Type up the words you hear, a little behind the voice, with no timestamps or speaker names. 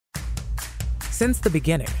Since the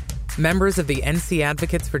beginning, members of the NC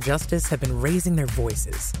Advocates for Justice have been raising their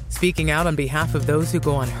voices, speaking out on behalf of those who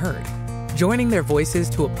go unheard, joining their voices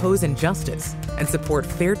to oppose injustice and support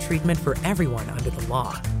fair treatment for everyone under the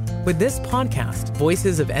law. With this podcast,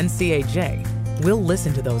 Voices of NCAJ, we'll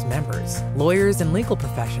listen to those members, lawyers and legal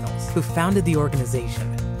professionals who founded the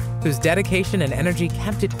organization, whose dedication and energy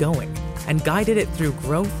kept it going and guided it through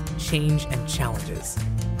growth, change, and challenges.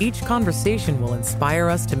 Each conversation will inspire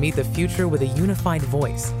us to meet the future with a unified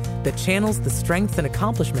voice that channels the strengths and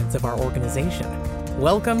accomplishments of our organization.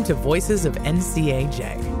 Welcome to Voices of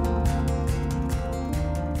NCAJ.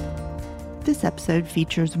 This episode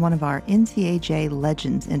features one of our NCAJ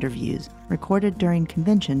Legends interviews recorded during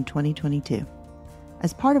Convention 2022.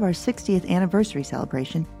 As part of our 60th anniversary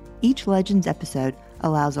celebration, each Legends episode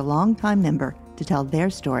allows a longtime member to tell their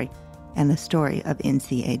story and the story of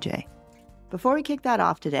NCAJ. Before we kick that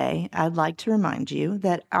off today, I'd like to remind you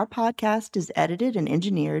that our podcast is edited and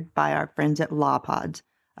engineered by our friends at LawPods,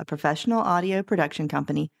 a professional audio production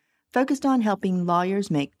company focused on helping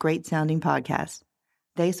lawyers make great-sounding podcasts.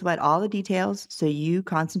 They sweat all the details so you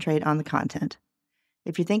concentrate on the content.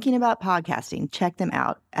 If you're thinking about podcasting, check them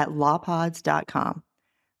out at lawpods.com.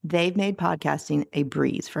 They've made podcasting a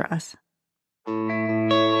breeze for us.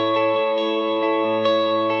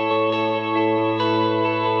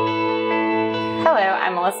 Hello,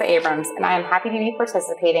 I'm Melissa Abrams, and I am happy to be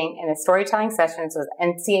participating in the storytelling sessions with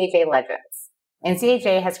NCAJ Legends.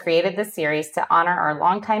 NCAJ has created this series to honor our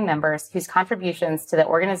longtime members whose contributions to the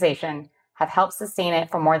organization have helped sustain it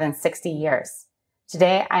for more than 60 years.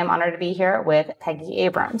 Today, I am honored to be here with Peggy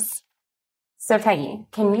Abrams. So Peggy,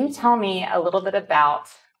 can you tell me a little bit about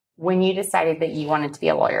when you decided that you wanted to be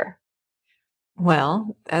a lawyer?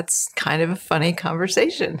 Well, that's kind of a funny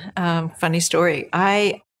conversation, funny story.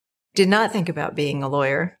 I did not think about being a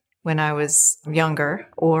lawyer when I was younger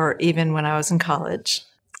or even when I was in college.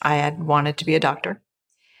 I had wanted to be a doctor.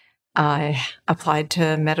 I applied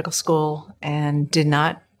to medical school and did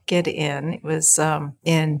not get in. It was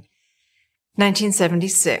in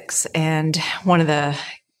 1976, and one of the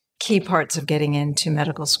key parts of getting into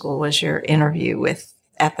medical school was your interview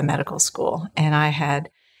at the medical school. And I had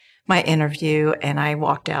my interview, and I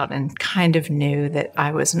walked out and kind of knew that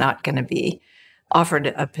I was not going to be offered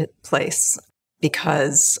a place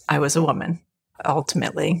because I was a woman,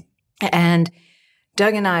 ultimately. And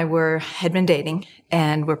Doug and I had been dating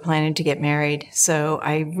and were planning to get married. So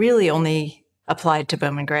I really only applied to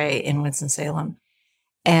Bowman Gray in Winston-Salem.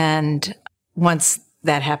 And once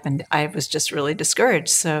that happened, I was just really discouraged.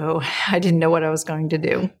 So I didn't know what I was going to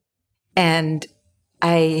do. And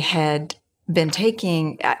I had been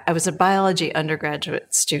I was a biology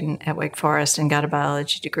undergraduate student at Wake Forest and got a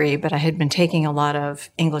biology degree, but I had been taking a lot of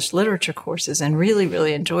English literature courses and really,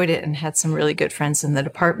 really enjoyed it and had some really good friends in the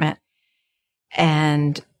department.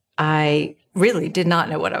 And I really did not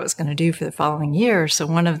know what I was going to do for the following year. So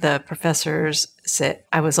one of the professors said,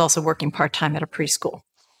 I was also working part-time at a preschool.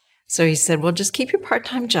 So he said, well, just keep your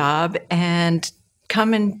part-time job and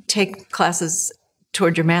come and take classes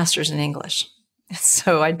toward your master's in English.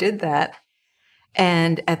 So I did that.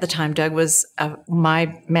 And at the time, Doug was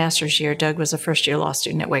my master's year. Doug was a first-year law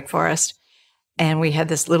student at Wake Forest. And we had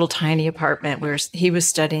this little tiny apartment where he was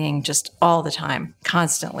studying just all the time,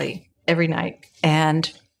 constantly, every night.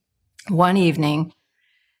 And one evening,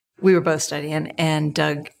 we were both studying, and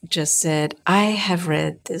Doug just said, I have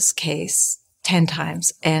read this case 10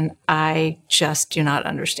 times, and I just do not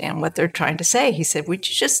understand what they're trying to say. He said, would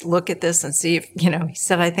you just look at this and see if, he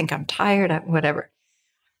said, I think I'm tired, whatever.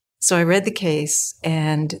 So I read the case,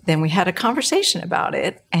 and then we had a conversation about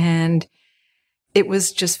it, and it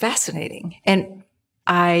was just fascinating. And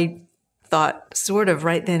I thought sort of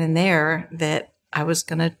right then and there that I was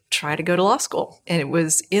going to try to go to law school. And it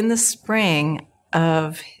was in the spring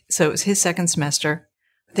so it was his second semester.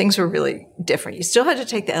 Things were really different. You still had to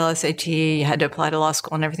take the LSAT, you had to apply to law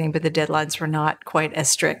school and everything, but the deadlines were not quite as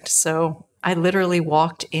strict. So I literally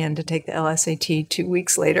walked in to take the LSAT 2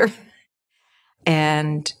 weeks later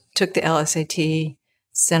and took the LSAT,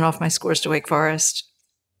 sent off my scores to Wake Forest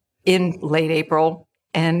in late April,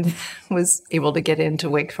 and was able to get into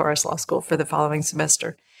Wake Forest Law School for the following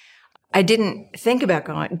semester. I didn't think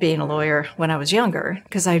about being a lawyer when I was younger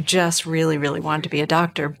because I just really, really wanted to be a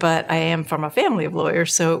doctor, but I am from a family of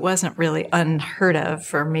lawyers, so it wasn't really unheard of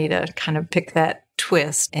for me to kind of pick that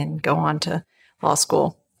twist and go on to law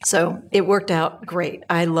school. So it worked out great.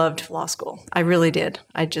 I loved law school. I really did.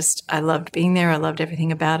 I loved being there. I loved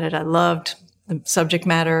everything about it. I loved the subject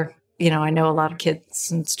matter. I know a lot of kids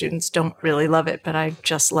and students don't really love it, but I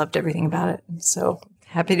just loved everything about it. So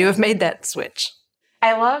happy to have made that switch.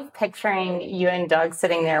 I love picturing you and Doug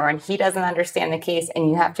sitting there when he doesn't understand the case and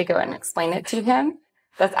you have to go and explain it to him.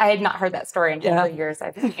 I had not heard that story in all the years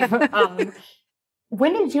I've been here.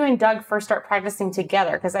 When did you and Doug first start practicing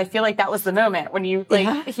together? Because I feel like that was the moment when you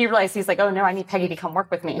he realized, he's like, oh no, I need Peggy to come work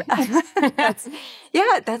with me.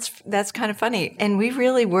 That's kind of funny. And we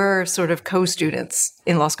really were sort of co-students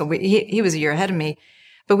in law school. He was a year ahead of me,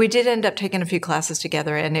 but we did end up taking a few classes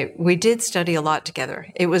together, and we did study a lot together.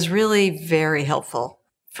 It was really very helpful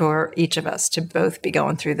for each of us to both be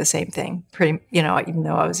going through the same thing, even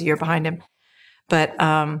though I was a year behind him. But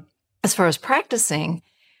as far as practicing,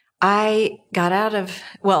 I got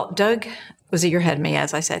Doug was a year ahead of me,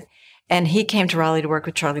 as I said, and he came to Raleigh to work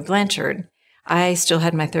with Charlie Blanchard. I still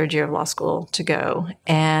had my third year of law school to go,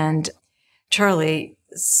 and Charlie,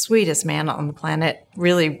 sweetest man on the planet,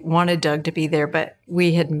 really wanted Doug to be there, but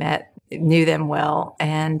we had met, knew them well,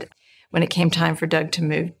 and when it came time for Doug to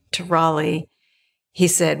move to Raleigh, he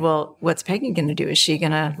said, well, what's Peggy going to do? Is she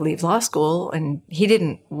going to leave law school? And he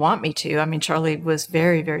didn't want me to. I mean, Charlie was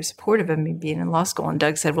very, very supportive of me being in law school. And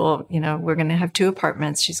Doug said, well, we're going to have 2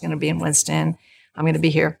 apartments. She's going to be in Winston. I'm going to be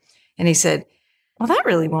here. And he said, well, that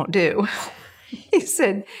really won't do. He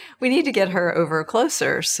said, we need to get her over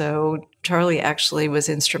closer. So Charlie actually was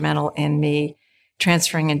instrumental in me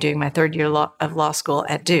transferring and doing my third year of law school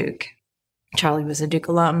at Duke. Charlie was a Duke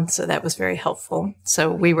alum, so that was very helpful.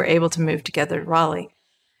 So we were able to move together to Raleigh.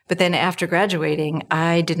 But then after graduating,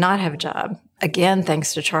 I did not have a job. Again,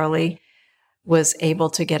 thanks to Charlie, was able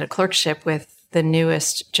to get a clerkship with the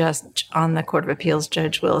newest judge on the Court of Appeals,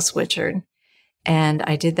 Judge Willis Wichard. And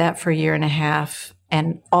I did that for a year and a half.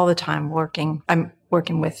 And all the time I'm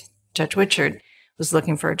working with Judge Wichard, was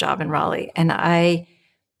looking for a job in Raleigh. And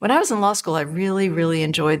when I was in law school, I really, really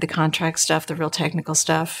enjoyed the contract stuff, the real technical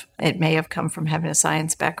stuff. It may have come from having a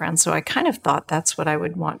science background, so I kind of thought that's what I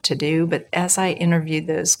would want to do. But as I interviewed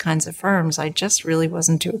those kinds of firms, I just really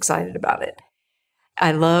wasn't too excited about it.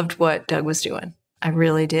 I loved what Doug was doing. I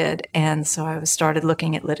really did. And so I started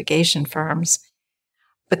looking at litigation firms.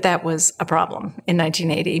 But that was a problem in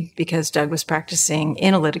 1980 because Doug was practicing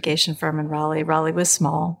in a litigation firm in Raleigh. Raleigh was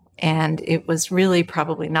small, and it was really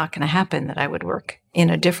probably not going to happen that I would work in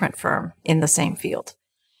a different firm in the same field.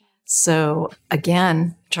 So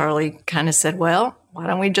again, Charlie kind of said, well, why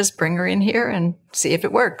don't we just bring her in here and see if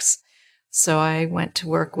it works? So I went to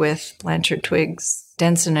work with Blanchard, Twiggs,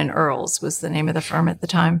 Denson, and Earls was the name of the firm at the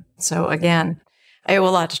time. So again, I owe a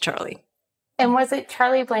lot to Charlie. And was it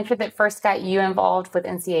Charlie Blanchard that first got you involved with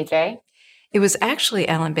NCAJ? It was actually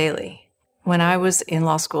Alan Bailey. When I was in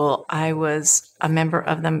law school, I was a member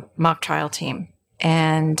of the mock trial team.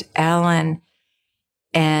 And Alan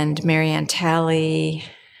and Marianne Talley,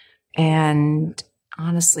 and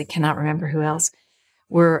honestly cannot remember who else,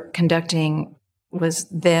 was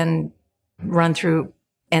then run through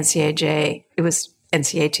NCAJ. It was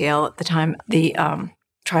NCATL at the time, the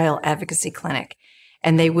Trial Advocacy Clinic.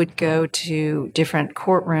 And they would go to different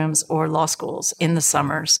courtrooms or law schools in the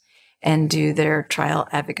summers and do their trial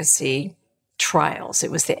advocacy trials. It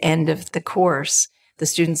was the end of the course. The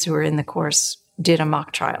students who were in the course did a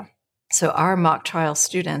mock trial. So our mock trial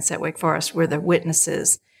students at Wake Forest were the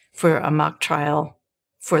witnesses for a mock trial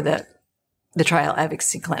for the Trial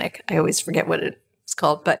Advocacy Clinic. I always forget what it's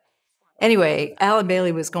called. But anyway, Alan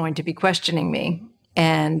Bailey was going to be questioning me.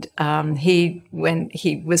 And when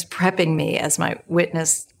he was prepping me as my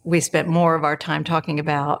witness, we spent more of our time talking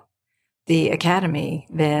about the academy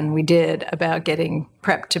than we did about getting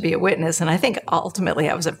prepped to be a witness. And I think ultimately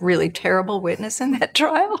I was a really terrible witness in that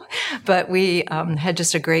trial. But we had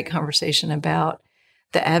just a great conversation about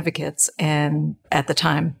the advocates and at the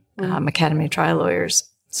time, Academy of Trial Lawyers.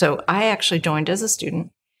 So I actually joined as a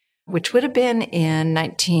student, which would have been in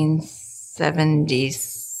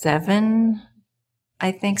 1977,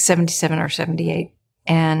 I think, 77 or 78.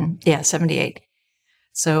 And yeah, 78.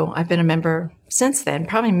 So I've been a member since then.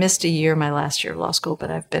 Probably missed a year, my last year of law school,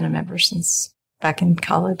 but I've been a member since back in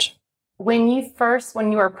college. When you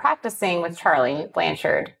were practicing with Charlie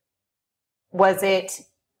Blanchard, was it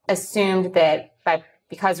assumed that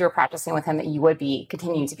because you were practicing with him that you would be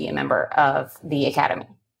continuing to be a member of the academy?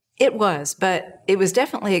 It was, but it was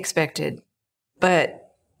definitely expected.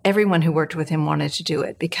 But everyone who worked with him wanted to do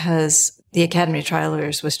it because the Academy of Trial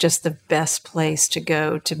Lawyers was just the best place to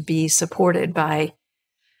go to be supported by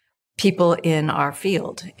people in our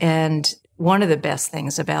field. And one of the best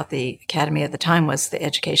things about the Academy at the time was the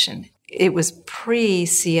education. It was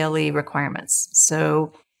pre-CLE requirements.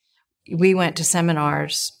 So we went to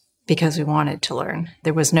seminars because we wanted to learn.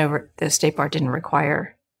 The State Bar didn't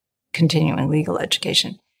require continuing legal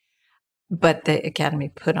education. but the Academy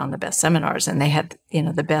put on the best seminars, and they had,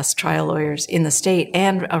 the best trial lawyers in the state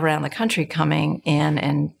and around the country coming in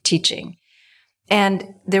and teaching.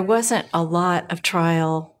 And there wasn't a lot of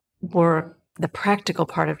trial work. The practical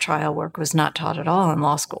part of trial work was not taught at all in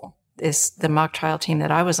law school. The mock trial team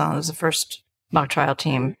that I was on was the first mock trial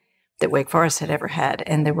team that Wake Forest had ever had,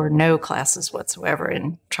 and there were no classes whatsoever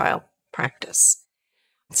in trial practice.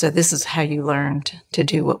 So this is how you learned to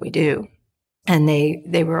do what we do. And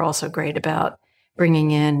they were also great about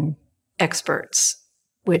bringing in experts,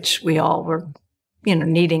 which we all were,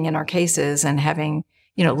 needing in our cases, and having,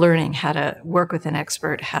 learning how to work with an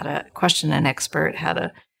expert, how to question an expert, how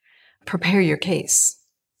to prepare your case.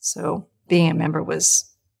 So being a member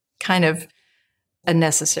was kind of a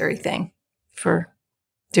necessary thing for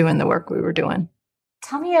doing the work we were doing.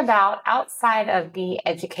 Tell me about, outside of the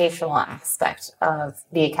educational aspect of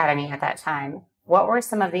the Academy at that time, what were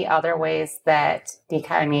some of the other ways that the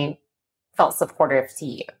Academy felt supportive to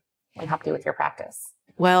you and helped you with your practice?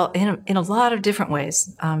 Well, in a lot of different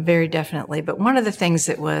ways, very definitely. But one of the things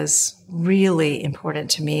that was really important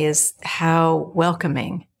to me is how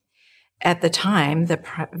welcoming. At the time, the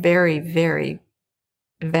very, very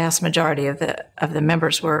vast majority of the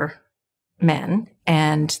members were men,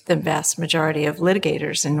 and the vast majority of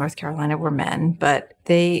litigators in North Carolina were men. But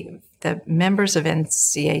the members of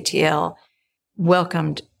NCATL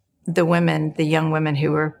welcomed the women, the young women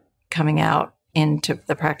who were coming out into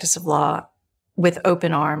the practice of law with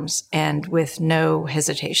open arms and with no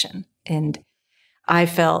hesitation. And I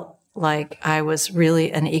felt like I was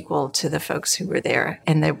really an equal to the folks who were there,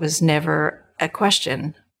 and there was never a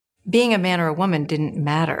question. Being a man or a woman didn't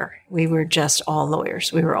matter. We were just all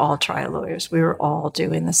lawyers. We were all trial lawyers. We were all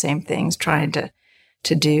doing the same things, trying to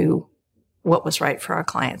do what was right for our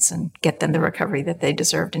clients and get them the recovery that they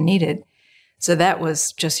deserved and needed. So that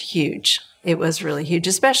was just huge. It was really huge,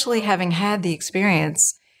 especially having had the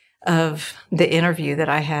experience of the interview that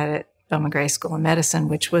I had at Bill McGray School of Medicine,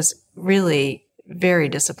 which was really very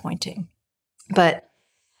disappointing. But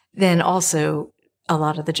then also a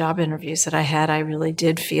lot of the job interviews that I had, I really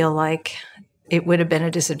did feel like it would have been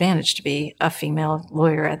a disadvantage to be a female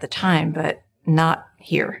lawyer at the time, but not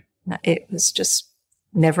here. It was just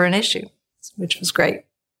never an issue, which was great.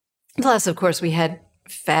 Plus, of course, we had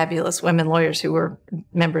fabulous women lawyers who were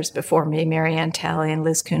members before me. Mary Ann Talley and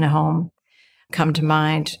Liz Kunaholm come to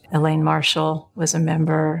mind. Elaine Marshall was a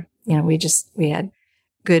member. We had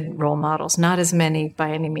good role models, not as many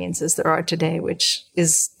by any means as there are today, which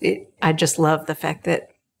is, I just love the fact that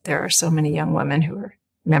there are so many young women who are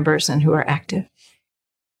members and who are active.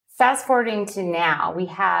 Fast forwarding to now, we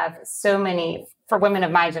have so many, for women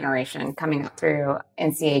of my generation coming up through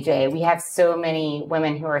NCAJ, we have so many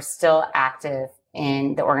women who are still active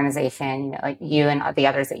in the organization, like you and the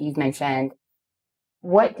others that you've mentioned.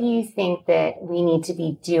 What do you think that we need to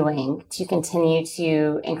be doing to continue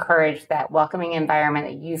to encourage that welcoming environment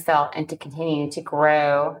that you felt and to continue to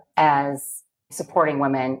grow as supporting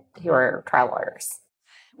women who are trial lawyers?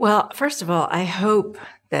 Well, first of all, I hope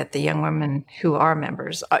that the young women who are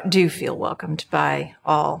members do feel welcomed by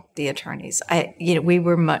all the attorneys. We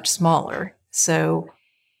were much smaller, so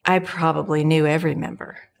I probably knew every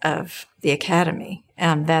member of the Academy,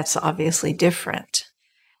 and that's obviously different.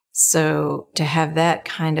 So to have that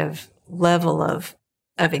kind of level of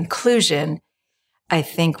inclusion, I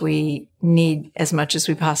think we need, as much as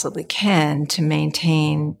we possibly can, to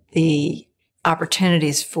maintain the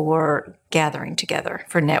opportunities for gathering together,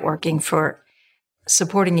 for networking, for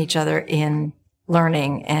supporting each other in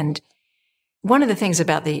learning. And one of the things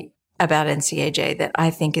about NCAJ that I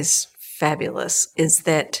think is fabulous is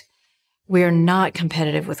that we're not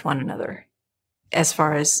competitive with one another, as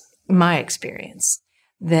far as my experience,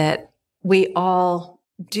 that we all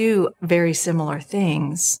do very similar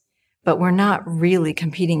things, but we're not really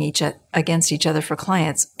competing against each other for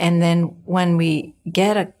clients. And then when we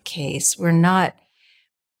get a case, we're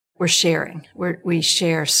sharing. We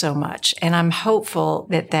share so much. And I'm hopeful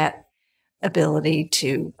that ability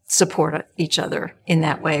to support each other in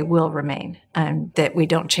that way will remain, and that we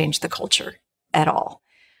don't change the culture at all.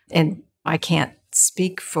 And I can't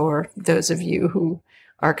speak for those of you who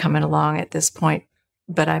are coming along at this point,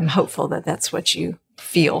 but I'm hopeful that that's what you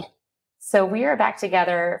feel. So we are back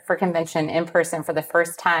together for convention in person for the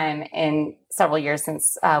first time in several years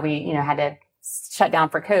since we had to shut down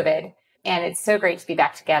for COVID. And it's so great to be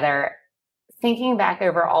back together. Thinking back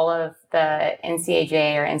over all of the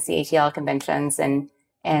NCAJ or NCATL conventions and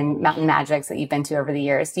Mountain Magics that you've been to over the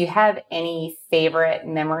years, do you have any favorite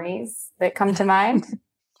memories that come to mind?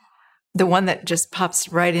 The one that just pops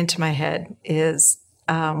right into my head is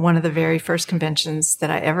one of the very first conventions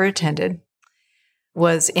that I ever attended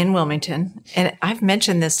was in Wilmington. And I've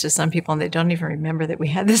mentioned this to some people and they don't even remember that we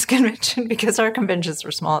had this convention because our conventions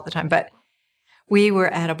were small at the time. But we were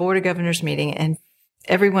at a Board of Governors meeting and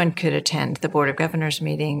everyone could attend the Board of Governors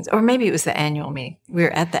meetings, or maybe it was the annual meeting. We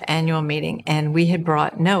were at the annual meeting and we had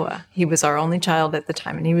brought Noah. He was our only child at the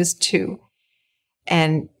time and he was 2.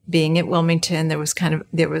 And being at Wilmington, there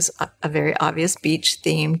was a very obvious beach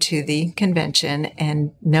theme to the convention.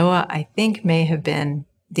 And Noah, I think, may have been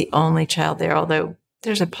the only child there, although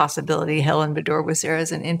there's a possibility Helen Bador was there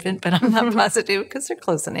as an infant, but I'm not positive because they're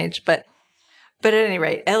close in age. But at any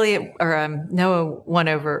rate, Noah won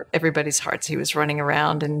over everybody's hearts. He was running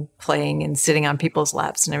around and playing and sitting on people's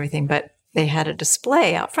laps and everything. But they had a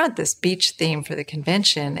display out front, this beach theme for the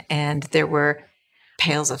convention, and there were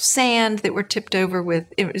pails of sand that were tipped over with,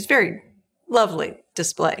 it was very lovely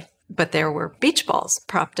display, but there were beach balls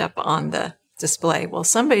propped up on the display. Well,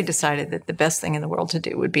 somebody decided that the best thing in the world to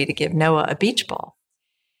do would be to give Noah a beach ball.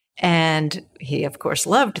 And he, of course,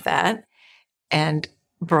 loved that and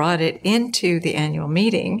brought it into the annual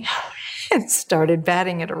meeting and started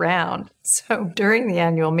batting it around. So during the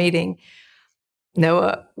annual meeting,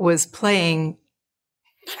 Noah was playing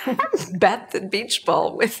bat the beach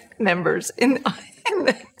ball with members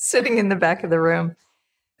sitting in the back of the room.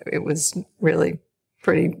 It was really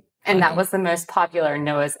pretty. And that was the most popular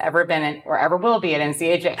Noah's ever been in, or ever will be at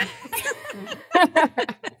NCAJ.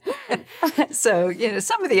 So,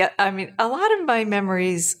 a lot of my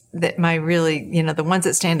memories that the ones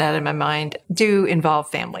that stand out in my mind do involve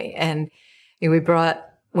family. And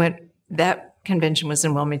that convention was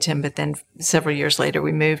in Wilmington, but then several years later,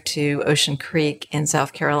 we moved to Ocean Creek in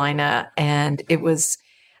South Carolina. And it was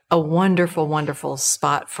a wonderful, wonderful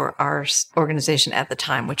spot for our organization at the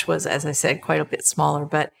time, which was, as I said, quite a bit smaller,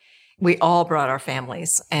 but we all brought our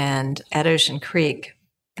families. And at Ocean Creek,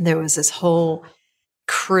 there was this whole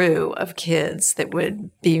crew of kids that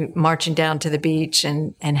would be marching down to the beach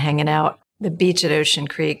and hanging out. The beach at Ocean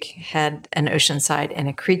Creek had an ocean side and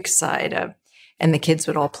a creek side, and the kids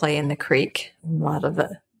would all play in the creek. A lot of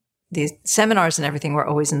these seminars and everything were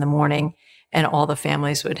always in the morning, and all the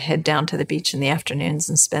families would head down to the beach in the afternoons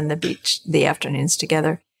and spend the afternoons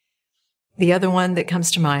together. The other one that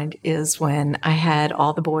comes to mind is when I had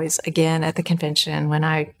all the boys again at the convention when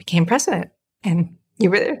I became president, and you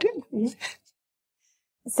were there too.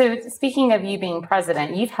 So speaking of you being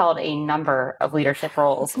president, you've held a number of leadership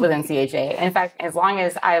roles with NCAJ. In fact, as long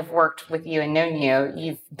as I've worked with you and known you,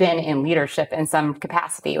 you've been in leadership in some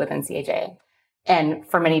capacity with NCAJ, and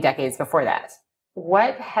for many decades before that.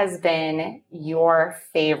 What has been your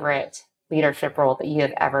favorite leadership role that you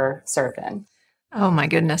have ever served in? Oh, my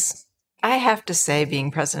goodness. I have to say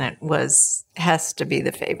being president has to be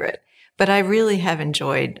the favorite, but I really have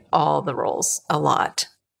enjoyed all the roles a lot.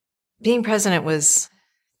 Being president was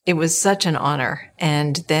such an honor.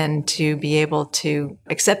 And then to be able to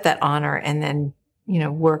accept that honor and then,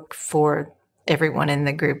 work for everyone in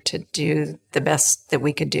the group to do the best that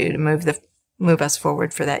we could do to move us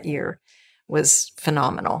forward for that year was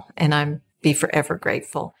phenomenal. And I'm be forever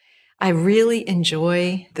grateful. I really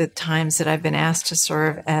enjoy the times that I've been asked to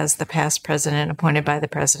serve as the past president appointed by the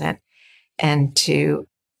president and to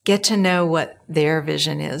get to know what their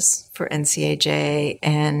vision is for NCAJ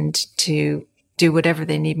and to do whatever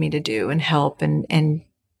they need me to do and help and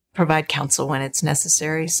provide counsel when it's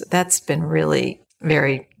necessary. So that's been really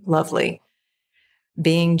very lovely.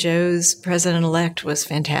 Being Joe's president-elect was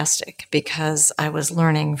fantastic because I was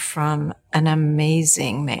learning from an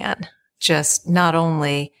amazing man, just not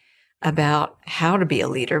only about how to be a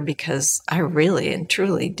leader, because I really and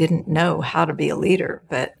truly didn't know how to be a leader,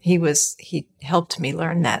 but he helped me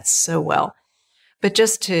learn that so well. But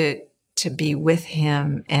just to be with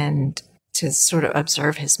him and to sort of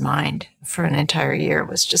observe his mind for an entire year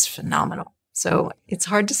was just phenomenal. So it's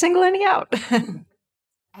hard to single any out.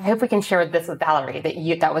 I hope we can share this with Valerie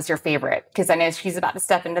that was your favorite, because I know she's about to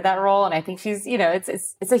step into that role, and I think she's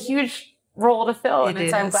it's a huge role to fill, and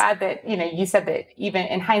so I'm glad that you said that even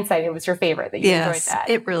in hindsight it was your favorite, that you enjoyed that.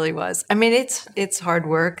 It really was. I mean, it's hard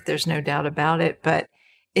work. There's no doubt about it, but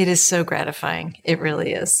it is so gratifying. It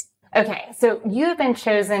really is. Okay, so you have been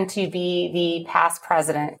chosen to be the past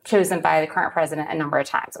president, chosen by the current president a number of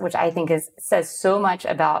times, which I think says so much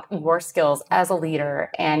about your skills as a leader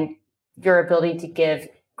and your ability to give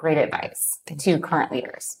great advice to current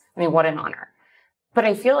leaders. I mean, what an honor. But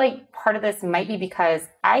I feel like part of this might be because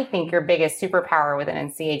I think your biggest superpower within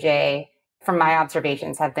NCAJ, from my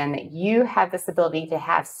observations, have been that you have this ability to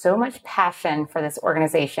have so much passion for this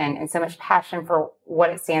organization and so much passion for what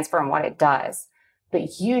it stands for and what it does.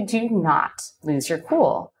 But you do not lose your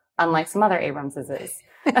cool, unlike some other Abramses.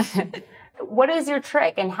 what is your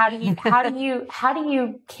trick, and how do you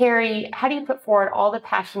put forward all the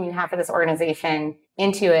passion you have for this organization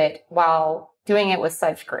into it while doing it with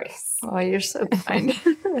such grace? Oh, you're so kind.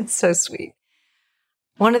 That's so sweet.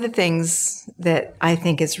 One of the things that I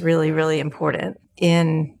think is really, really important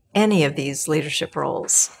in any of these leadership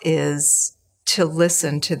roles is to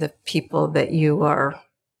listen to the people that you are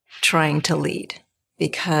trying to lead,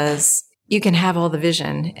 because you can have all the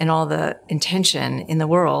vision and all the intention in the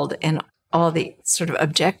world and all the sort of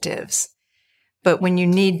objectives. But when you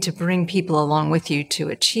need to bring people along with you to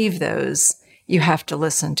achieve those, you have to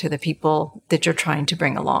listen to the people that you're trying to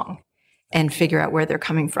bring along and figure out where they're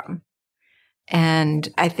coming from. And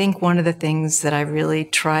I think one of the things that I really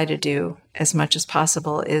try to do as much as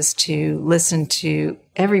possible is to listen to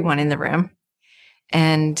everyone in the room,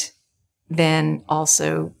 and then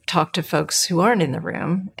also talk to folks who aren't in the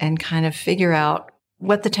room and kind of figure out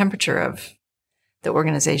what the temperature of the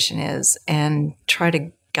organization is and try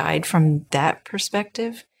to guide from that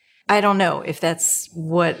perspective. I don't know if that's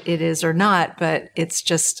what it is or not, but it's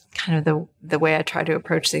just kind of the way I try to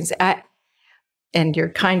approach things. And you're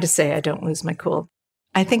kind to say I don't lose my cool.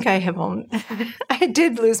 I think I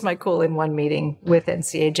did lose my cool in one meeting with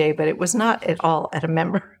NCAJ, but it was not at all at a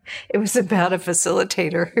member. It was about a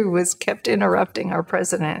facilitator who kept interrupting our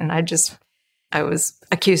president. And I was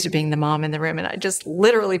accused of being the mom in the room. And I just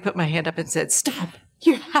literally put my hand up and said, "Stop,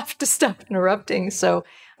 you have to stop interrupting." So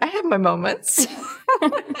I have my moments,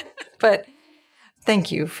 but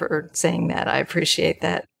thank you for saying that. I appreciate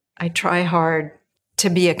that. I try hard to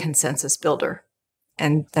be a consensus builder.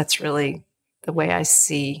 And that's really the way I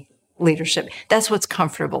see leadership. That's what's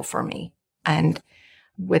comfortable for me. And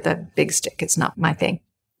with a big stick, it's not my thing.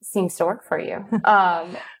 Seems to work for you.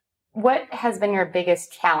 What has been your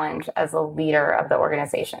biggest challenge as a leader of the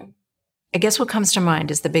organization? I guess what comes to mind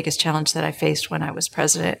is the biggest challenge that I faced when I was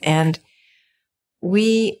president. And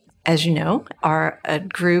we, as you know, are a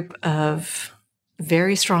group of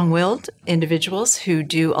very strong-willed individuals who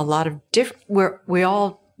do a lot of we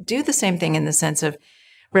all do the same thing in the sense of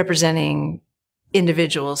representing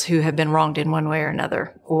individuals who have been wronged in one way or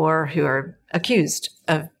another, or who are accused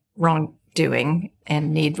of wrongdoing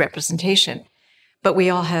and need representation. But we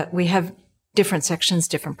have different sections,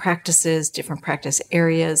 different practices, different practice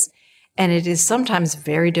areas. And it is sometimes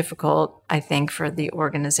very difficult, I think, for the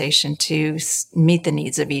organization to meet the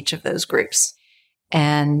needs of each of those groups.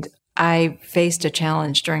 And I faced a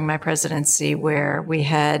challenge during my presidency where we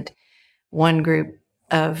had one group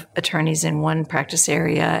of attorneys in one practice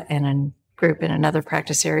area and a group in another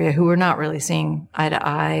practice area who were not really seeing eye to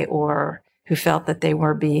eye, or who felt that they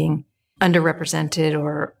were being underrepresented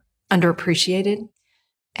or underappreciated.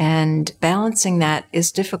 And balancing that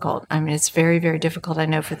is difficult. I mean, it's very, very difficult, I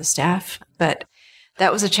know, for the staff, but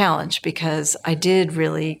that was a challenge because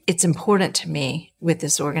it's important to me with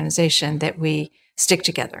this organization that we stick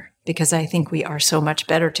together, because I think we are so much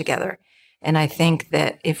better together. And I think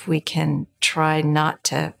that if we can try not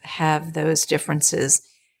to have those differences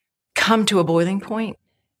come to a boiling point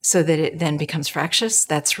so that it then becomes fractious,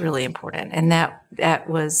 that's really important. And that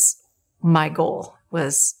was my goal,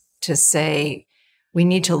 was to say, we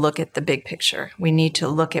need to look at the big picture. We need to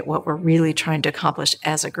look at what we're really trying to accomplish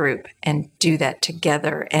as a group and do that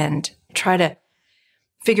together and try to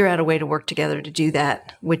figure out a way to work together to do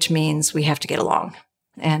that, which means we have to get along.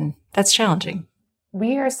 And that's challenging.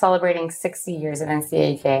 We are celebrating 60 years at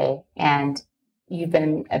NCAJ, and you've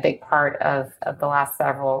been a big part of the last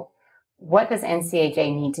several. What does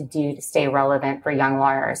NCAJ need to do to stay relevant for young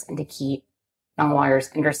lawyers and to keep young lawyers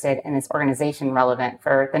interested in this organization relevant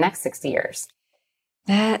for the next 60 years?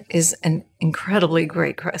 That is an incredibly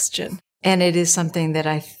great question. And it is something that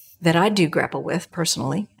I do grapple with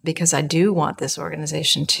personally, because I do want this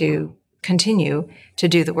organization to continue to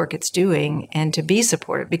do the work it's doing and to be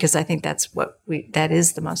supported, because I think that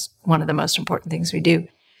is one of the most important things we do.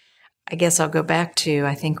 I guess I'll go back to,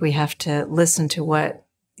 I think we have to listen to what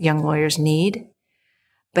young lawyers need,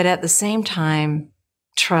 but at the same time,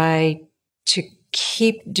 try to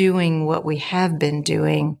keep doing what we have been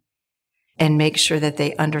doing and make sure that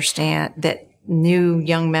they understand, that new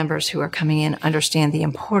young members who are coming in understand the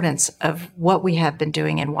importance of what we have been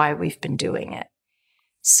doing and why we've been doing it.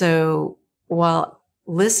 So while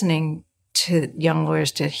listening to young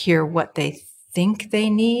lawyers to hear what they think they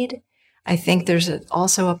need, I think there's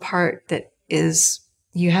also a part that is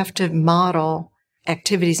you have to model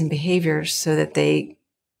activities and behaviors so that they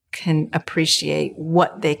can appreciate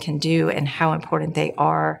what they can do and how important they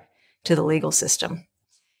are to the legal system.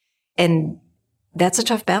 And that's a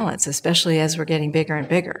tough balance, especially as we're getting bigger and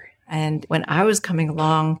bigger. And when I was coming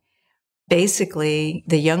along, basically,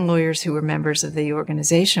 the young lawyers who were members of the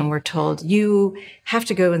organization were told, you have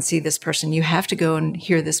to go and see this person. You have to go and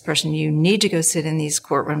hear this person. You need to go sit in these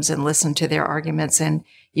courtrooms and listen to their arguments. And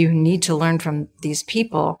you need to learn from these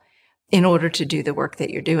people in order to do the work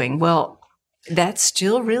that you're doing. Well, that's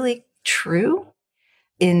still really true.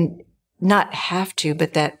 Not have to,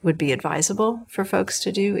 but that would be advisable for folks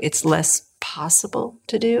to do. It's less possible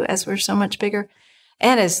to do as we're so much bigger.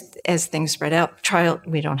 And as things spread out,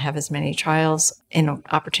 we don't have as many trials and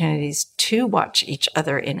opportunities to watch each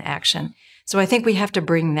other in action. So I think we have to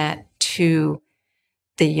bring that to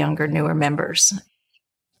the younger, newer members.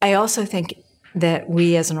 I also think that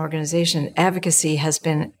we as an organization, advocacy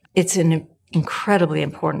it's an incredibly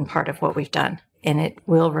important part of what we've done. And it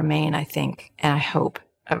will remain, I think, and I hope,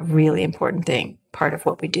 a really important part of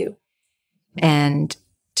what we do. And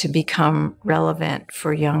to become relevant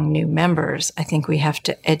for young new members, I think we have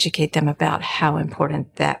to educate them about how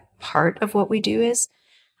important that part of what we do is.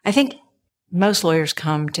 I think most lawyers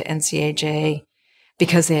come to NCAJ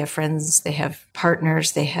because they have friends, they have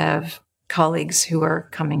partners, they have colleagues who are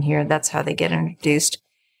coming here. That's how they get introduced,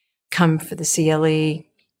 come for the CLE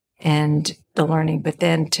and the learning. But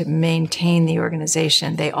then to maintain the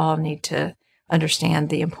organization, they all need to understand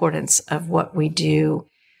the importance of what we do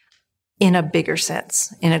in a bigger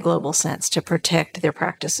sense, in a global sense, to protect their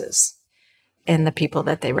practices and the people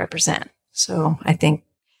that they represent. So I think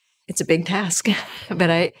it's a big task, but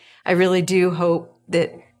I really do hope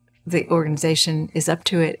that the organization is up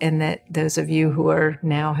to it and that those of you who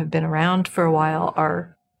have been around for a while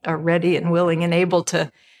are ready and willing and able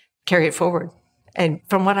to carry it forward. And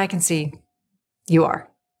from what I can see, you are.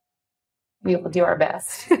 We will do our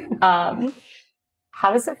best.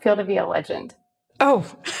 How does it feel to be a legend? Oh,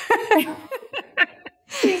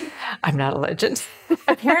 I'm not a legend.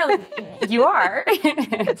 Apparently, you are.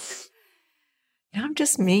 I'm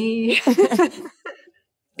just me.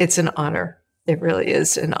 It's an honor. It really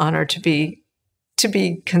is an honor to be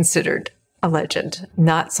considered a legend.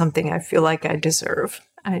 Not something I feel like I deserve.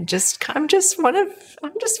 I'm just one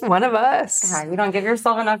of us. You don't give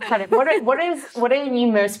yourself enough credit. What are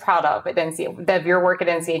you most proud of at NCAJ, of your work at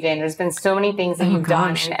NCAJ? And there's been so many things that you've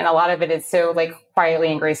done, and a lot of it is so like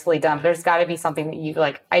quietly and gracefully done. But there's got to be something that you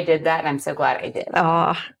like. I did that, and I'm so glad I did.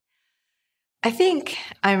 I think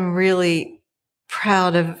I'm really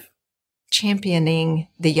proud of championing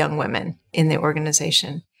the young women in the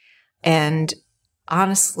organization, and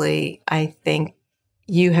honestly, I think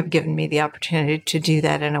you have given me the opportunity to do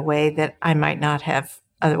that in a way that I might not have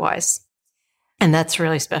otherwise. And that's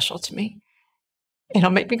really special to me. It'll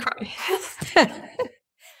make me cry.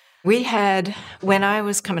 We had, when I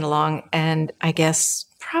was coming along, and I guess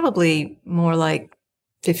probably more like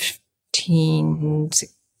 15,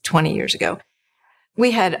 20 years ago,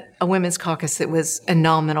 we had a women's caucus that was a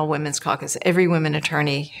nominal women's caucus. Every women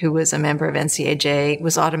attorney who was a member of NCAJ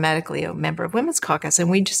was automatically a member of women's caucus, and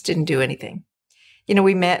we just didn't do anything.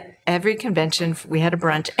 We met every convention, we had a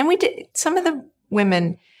brunch, and we did. Some of the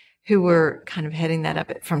women who were kind of heading that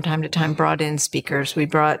up from time to time brought in speakers.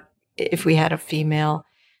 If we had a female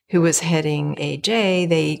who was heading AJ,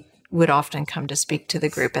 they would often come to speak to the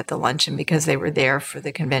group at the luncheon because they were there for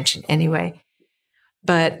the convention anyway.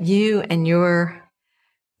 But you and your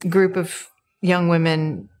group of young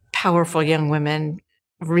women, powerful young women,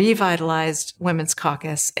 revitalized Women's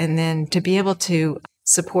Caucus, and then to be able to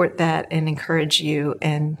support that and encourage you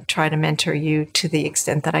and try to mentor you to the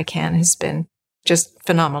extent that I can has been just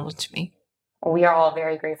phenomenal to me. We are all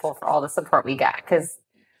very grateful for all the support we got because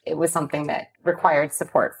it was something that required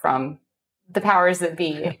support from the powers that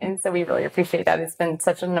be. And so we really appreciate that. It's been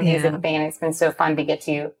such an amazing thing. And it's been so fun to get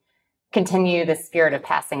to continue the spirit of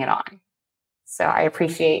passing it on. So I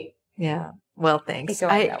appreciate. Yeah. Well, thanks.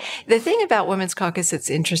 The thing about Women's Caucus that's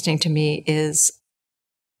interesting to me is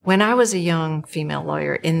when I was a young female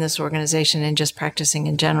lawyer in this organization and just practicing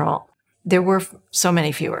in general, there were so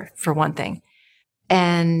many fewer, for one thing.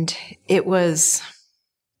 And it was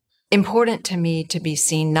important to me to be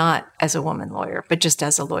seen not as a woman lawyer, but just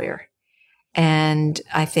as a lawyer. And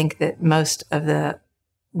I think that most of the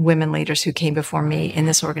women leaders who came before me in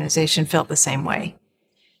this organization felt the same way.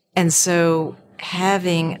 And so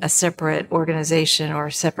having a separate organization or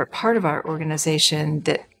a separate part of our organization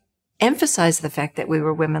that emphasized the fact that we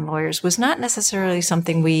were women lawyers was not necessarily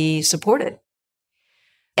something we supported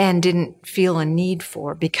and didn't feel a need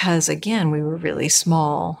for because, again, we were really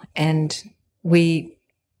small and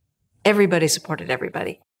everybody supported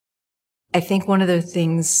everybody. I think one of the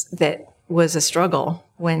things that was a struggle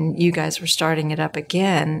when you guys were starting it up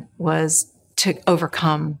again was to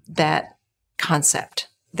overcome that concept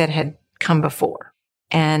that had come before.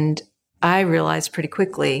 And I realized pretty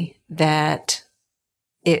quickly that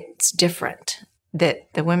it's different,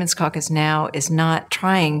 that the Women's Caucus now is not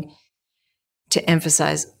trying to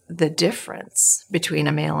emphasize the difference between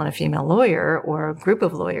a male and a female lawyer or a group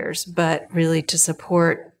of lawyers, but really to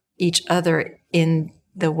support each other in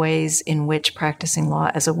the ways in which practicing law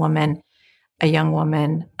as a woman, a young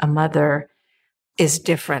woman, a mother is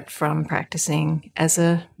different from practicing as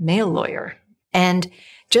a male lawyer. And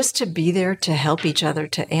just to be there to help each other,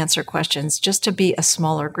 to answer questions, just to be a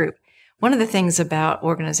smaller group. One of the things about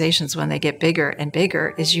organizations when they get bigger and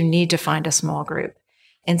bigger is you need to find a small group.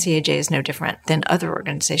 NCAJ is no different than other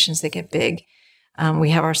organizations that get big.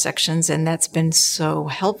 We have our sections, and that's been so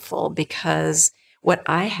helpful because what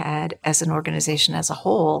I had as an organization as a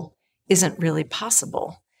whole isn't really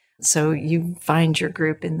possible. So you find your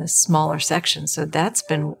group in the smaller section. So that's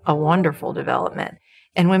been a wonderful development.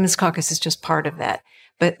 And Women's Caucus is just part of that.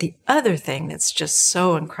 But the other thing that's just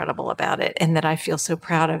so incredible about it, and that I feel so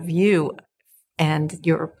proud of you and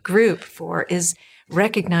your group for, is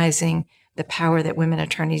recognizing the power that women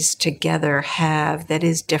attorneys together have that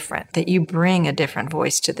is different, that you bring a different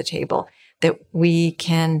voice to the table, that we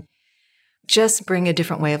can just bring a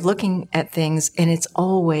different way of looking at things. And it's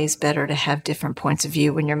always better to have different points of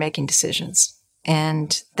view when you're making decisions.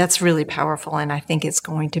 And that's really powerful. And I think it's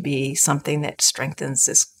going to be something that strengthens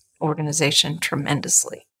this organization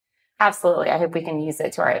tremendously. Absolutely. I hope we can use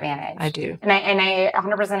it to our advantage. I do. And I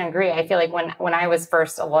 100% agree. I feel like when I was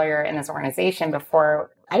first a lawyer in this organization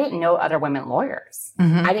before, I didn't know other women lawyers.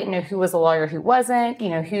 Mm-hmm. I didn't know who was a lawyer, who wasn't,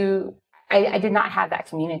 I did not have that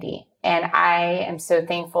community. And I am so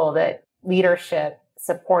thankful that leadership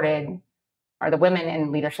supported, or the women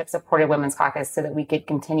in leadership supported Women's Caucus so that we could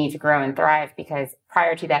continue to grow and thrive, because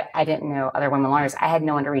prior to that, I didn't know other women lawyers. I had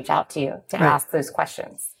no one to reach out to ask those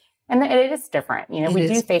questions. And it is different. We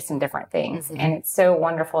do face some different things. Mm-hmm. And it's so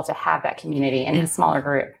wonderful to have that community in a smaller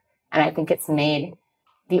group. And I think it's made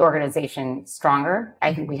the organization stronger.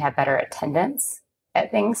 I think we have better attendance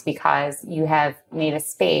at things because you have made a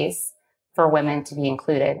space for women to be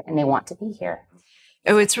included and they want to be here.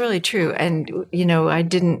 Oh, it's really true. And, I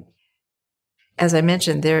didn't, as I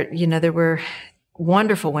mentioned, there were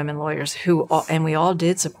wonderful women lawyers and we all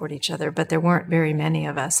did support each other, but there weren't very many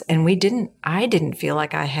of us. And I didn't feel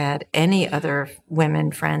like I had any other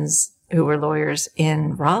women friends who were lawyers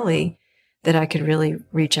in Raleigh that I could really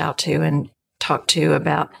reach out to and talk to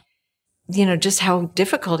about, just how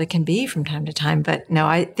difficult it can be from time to time. But no,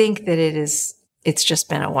 I think that it's just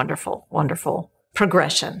been a wonderful, wonderful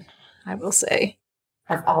progression, I will say.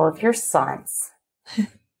 Of all of your sons,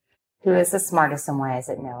 who is the smartest and why is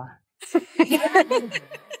it Noah?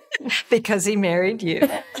 Because he married you.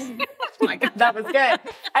 Oh my God, that was good.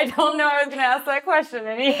 I don't know I was going to ask that question.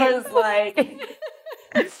 And he was like,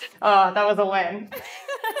 oh, that was a win.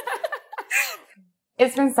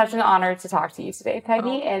 It's been such an honor to talk to you today,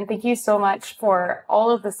 Peggy. And thank you so much for all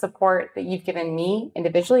of the support that you've given me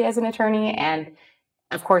individually as an attorney. And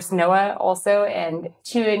of course, Noah also, and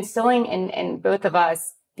to instilling in both of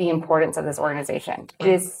us the importance of this organization. It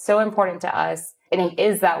is so important to us. And it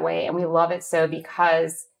is that way. And we love it so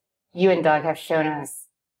because you and Doug have shown us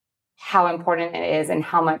how important it is and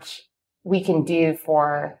how much we can do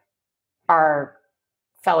for our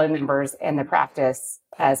fellow members in the practice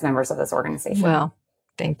as members of this organization. Well,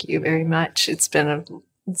 thank you very much. It's been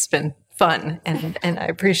fun and I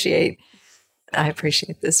appreciate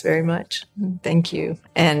this very much. Thank you.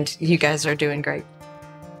 And you guys are doing great.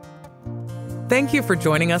 Thank you for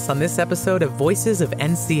joining us on this episode of Voices of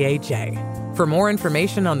NCAJ. For more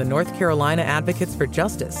information on the North Carolina Advocates for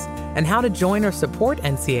Justice and how to join or support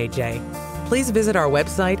NCAJ, please visit our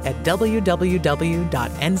website at www.ncaj.com.